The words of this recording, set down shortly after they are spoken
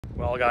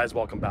Well guys,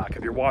 welcome back.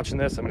 If you're watching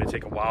this, I'm going to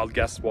take a wild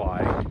guess why,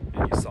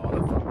 and you saw the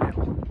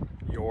thumbnail.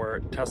 Your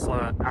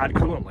Tesla add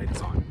coolant light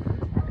is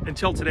on.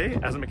 Until today,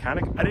 as a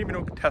mechanic, I didn't even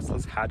know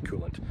Teslas had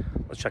coolant.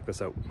 Let's check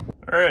this out.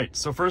 All right,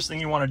 so first thing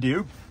you want to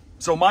do,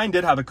 so mine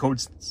did have a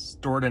code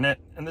stored in it,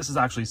 and this is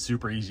actually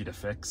super easy to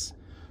fix.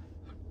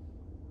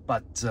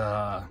 But,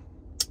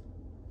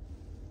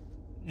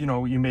 you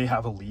know, you may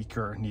have a leak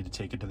or need to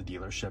take it to the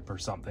dealership or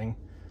something.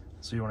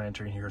 So you want to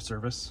enter in here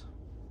service.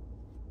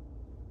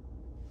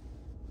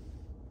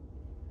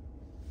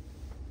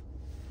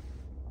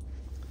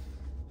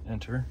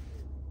 Enter.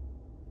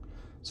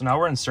 So now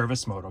we're in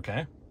service mode,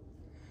 okay?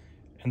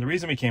 And the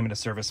reason we came into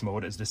service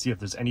mode is to see if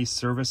there's any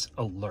service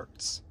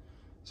alerts.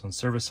 So in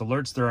service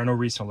alerts, there are no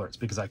recent alerts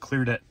because I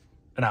cleared it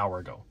an hour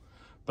ago,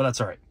 but that's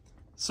all right.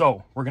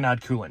 So we're gonna add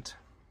coolant.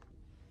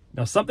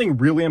 Now, something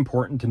really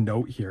important to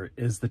note here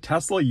is the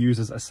Tesla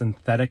uses a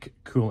synthetic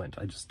coolant.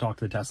 I just talked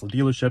to the Tesla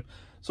dealership,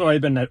 so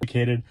I've been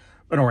educated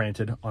and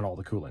oriented on all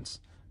the coolants.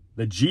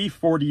 The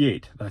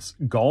G48, that's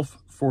Golf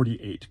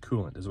 48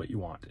 coolant is what you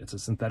want. It's a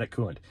synthetic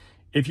coolant.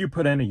 If you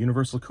put in a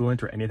universal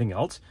coolant or anything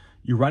else,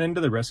 you run into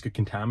the risk of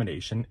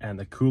contamination and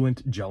the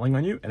coolant gelling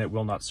on you and it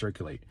will not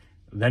circulate.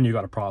 Then you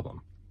got a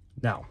problem.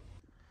 Now,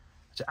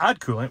 to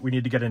add coolant, we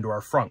need to get into our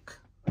frunk.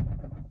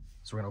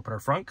 So we're gonna open our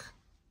frunk.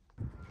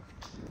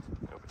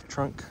 Open your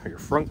trunk or your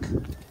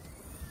frunk.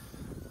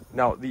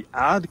 Now, the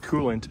add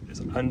coolant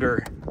is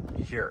under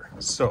here.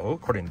 So,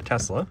 according to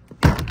Tesla,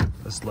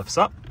 this lifts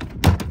up.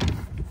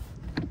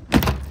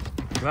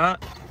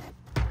 That.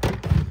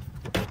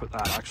 We'll put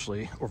that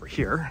actually over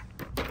here.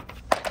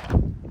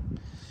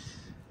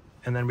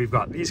 And then we've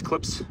got these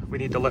clips. We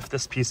need to lift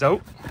this piece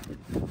out.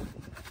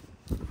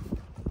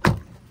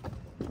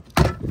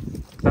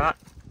 Like that.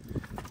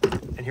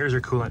 And here's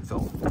your coolant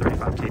fill,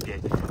 35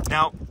 kPa.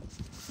 Now,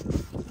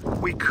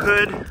 we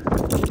could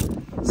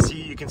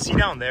see, you can see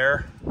down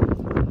there,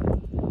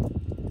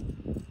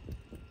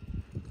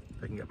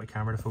 if I can get my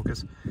camera to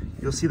focus,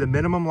 you'll see the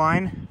minimum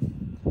line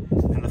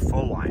and the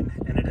full line,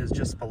 and it is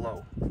just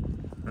below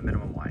the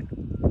minimum line.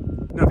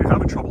 Now, if you're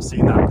having trouble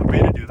seeing that, the way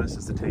to do this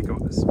is to take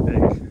out this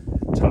big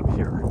tub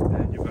here,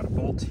 and you've got a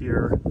bolt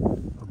here,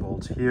 a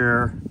bolt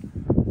here.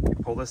 You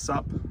pull this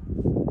up,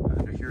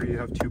 under here you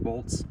have two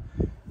bolts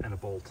and a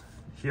bolt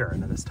here,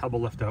 and then this tub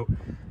will lift out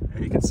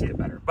and you can see it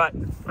better. But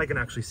I can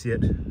actually see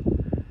it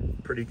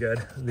pretty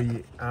good.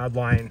 The add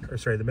line, or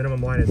sorry, the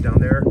minimum line is down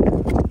there,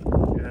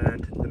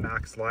 and the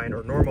max line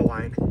or normal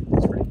line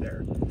is right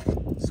there.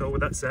 So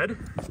with that said,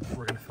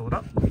 we're gonna fill it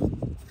up.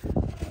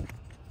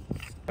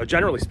 Now,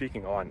 generally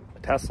speaking, on a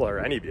Tesla or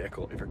any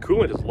vehicle, if your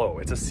coolant is low,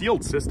 it's a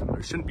sealed system.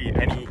 There shouldn't be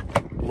any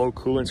low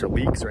coolants or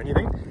leaks or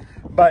anything.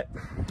 But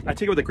I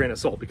take it with a grain of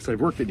salt because I've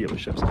worked at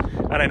dealerships.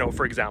 And I know,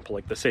 for example,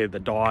 like say the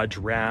Dodge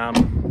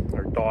Ram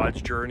or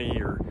Dodge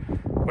Journey or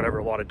whatever,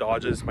 a lot of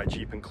Dodges, my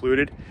Jeep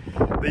included,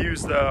 they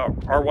use the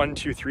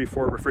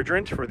R1234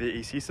 refrigerant for the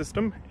AC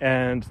system,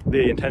 and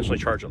they intentionally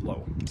charge it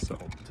low, so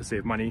to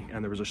save money,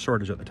 and there was a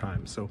shortage at the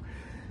time. So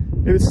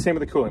it was the same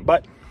with the coolant,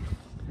 but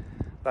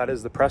that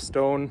is the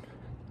Prestone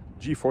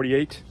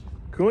G48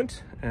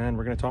 coolant, and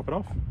we're going to top it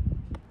off.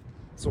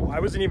 So I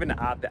wasn't even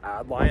at the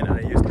add line, and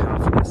I used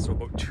half of this, so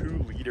about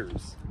 2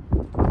 liters.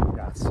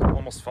 Yeah, it's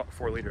almost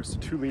 4 liters, so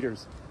 2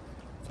 liters.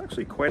 It's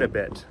actually quite a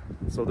bit.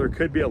 So there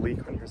could be a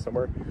leak on here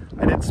somewhere.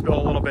 I did spill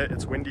a little bit.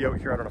 It's windy out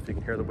here. I don't know if you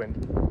can hear the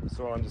wind.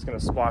 So I'm just going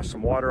to splash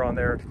some water on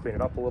there to clean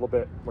it up a little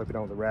bit, wipe it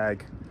down with a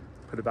rag,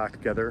 put it back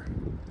together,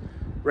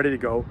 ready to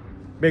go.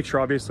 Make sure,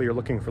 obviously, you're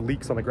looking for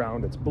leaks on the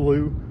ground. It's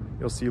blue.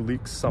 You'll see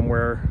leaks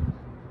somewhere,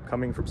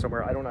 coming from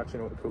somewhere. I don't actually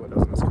know what the coolant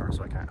does in this car,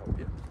 so I can't help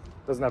you.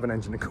 It doesn't have an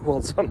engine to cool,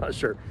 so I'm not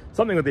sure.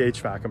 Something with the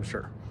HVAC, I'm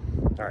sure.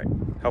 All right,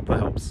 hope that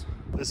helps.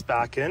 This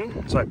back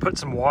in, so I put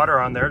some water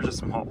on there, just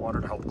some hot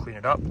water to help clean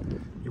it up.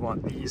 You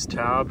want these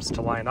tabs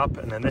to line up,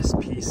 and then this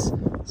piece,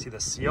 see the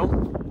seal,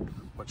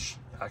 which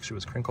actually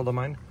was crinkled on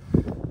mine,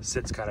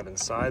 sits kind of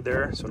inside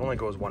there, so it only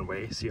goes one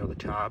way. See how the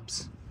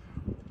tabs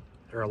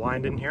are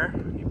aligned in here?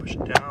 You push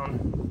it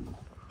down,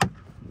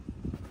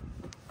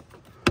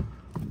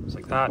 just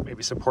like that.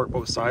 Maybe support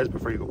both sides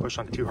before you go push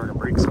on it too hard and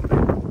break something.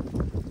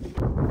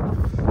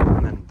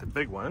 And then the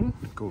big one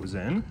goes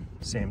in,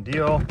 same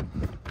deal,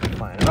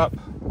 line it up,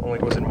 only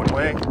goes in one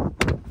way.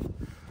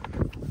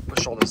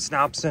 Push all the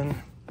snaps in.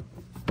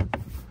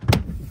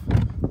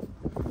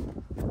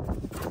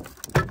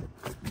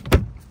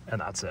 And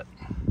that's it.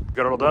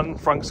 Got it all done,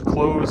 front's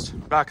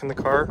closed, back in the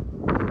car.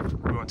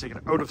 We want to take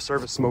it out of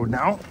service mode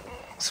now.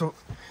 So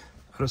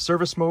out of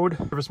service mode,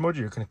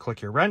 you're gonna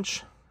click your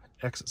wrench,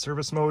 exit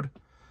service mode,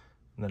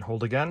 and then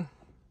hold again,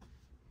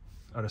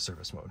 out of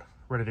service mode,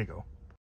 ready to go.